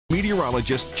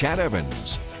Meteorologist Chad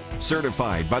Evans,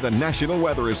 certified by the National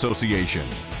Weather Association.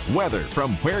 Weather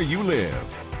from where you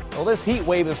live. Well, this heat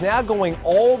wave is now going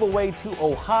all the way to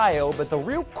Ohio, but the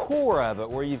real core of it,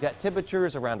 where you've got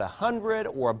temperatures around 100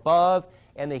 or above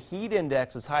and the heat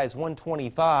index as high as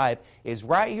 125, is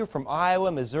right here from Iowa,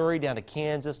 Missouri, down to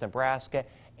Kansas, Nebraska,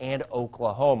 and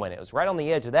Oklahoma. And it was right on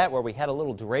the edge of that where we had a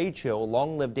little derecho, a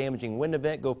long-lived damaging wind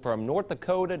event, go from North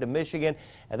Dakota to Michigan,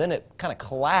 and then it kind of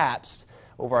collapsed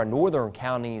over our northern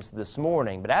counties this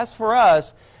morning. But as for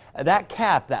us, that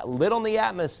cap, that lid on the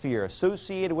atmosphere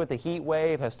associated with the heat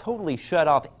wave, has totally shut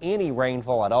off any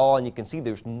rainfall at all, and you can see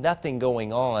there's nothing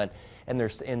going on in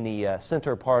the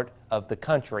center part of the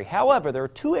country. However, there are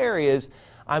two areas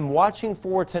I'm watching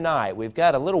for tonight. We've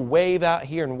got a little wave out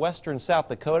here in western South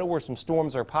Dakota where some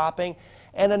storms are popping,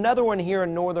 and another one here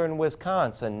in northern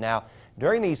Wisconsin. Now,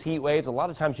 during these heat waves, a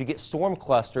lot of times you get storm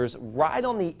clusters right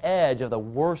on the edge of the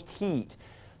worst heat.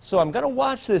 So I'm going to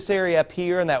watch this area up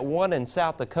here and that one in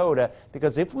South Dakota,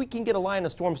 because if we can get a line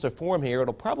of storms to form here,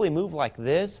 it'll probably move like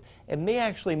this. It may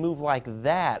actually move like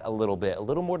that a little bit, a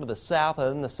little more to the south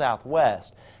than the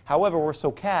southwest. However, we're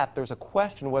so capped, there's a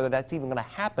question whether that's even going to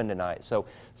happen tonight. So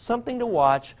something to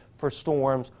watch for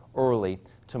storms early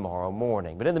tomorrow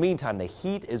morning. But in the meantime, the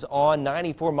heat is on.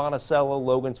 94 Monticello,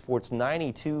 Logansport's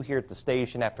 92 here at the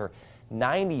station after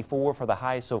 94 for the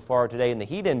high so far today in the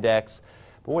heat index.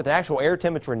 But with the actual air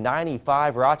temperature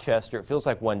 95 Rochester, it feels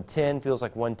like 110, feels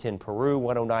like 110 Peru,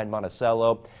 109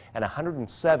 Monticello, and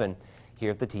 107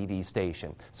 here at the TV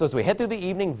station. So as we head through the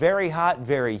evening, very hot,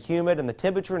 very humid, and the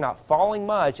temperature not falling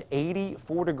much,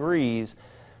 84 degrees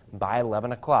by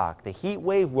 11 o'clock. The heat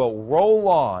wave will roll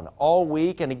on all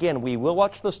week, and again, we will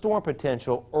watch the storm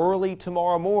potential early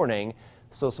tomorrow morning.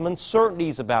 So some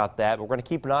uncertainties about that. We're going to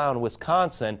keep an eye on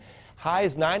Wisconsin.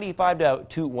 Highs 95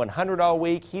 to 100 all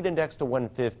week, heat index to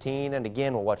 115, and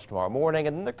again, we'll watch tomorrow morning.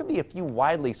 And then there could be a few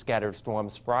widely scattered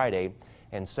storms Friday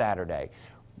and Saturday.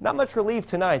 Not much relief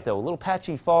tonight, though. A little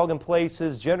patchy fog in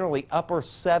places, generally upper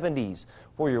 70s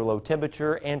for your low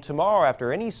temperature. And tomorrow,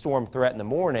 after any storm threat in the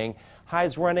morning,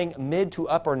 highs running mid to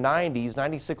upper 90s,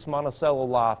 96 Monticello,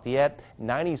 Lafayette,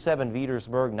 97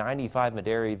 Petersburg, 95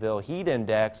 Maderryville. Heat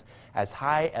index as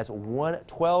high as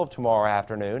 112 tomorrow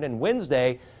afternoon. And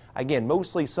Wednesday, again,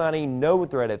 mostly sunny, no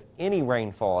threat of any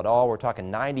rainfall at all. We're talking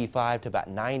 95 to about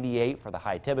 98 for the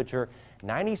high temperature,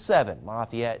 97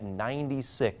 Lafayette, and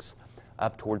 96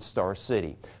 up towards Star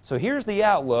City. So here's the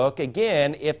outlook.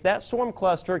 Again, if that storm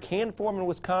cluster can form in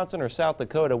Wisconsin or South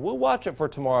Dakota, we'll watch it for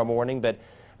tomorrow morning, but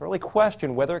I really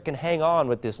question whether it can hang on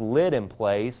with this lid in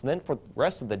place. And then for the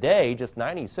rest of the day, just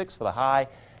 96 for the high.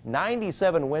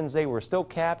 97 Wednesday. We're still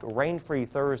capped, rain-free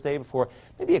Thursday before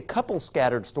maybe a couple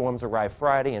scattered storms arrive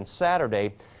Friday and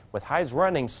Saturday, with highs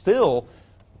running still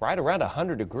right around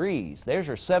 100 degrees. There's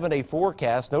your 7-day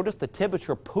forecast. Notice the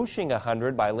temperature pushing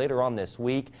 100 by later on this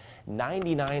week.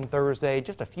 99 Thursday,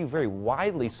 just a few very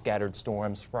widely scattered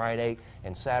storms Friday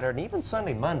and Saturday, and even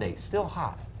Sunday, Monday, still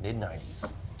hot,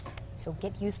 mid-90s. So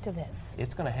get used to this.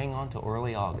 It's going to hang on to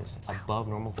early August, above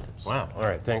normal temps. Wow. All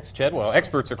right. Thanks, Chad. Well,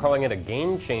 experts are calling it a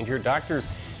game changer. Doctors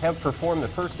have performed the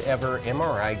first ever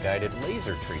MRI-guided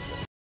laser treatment.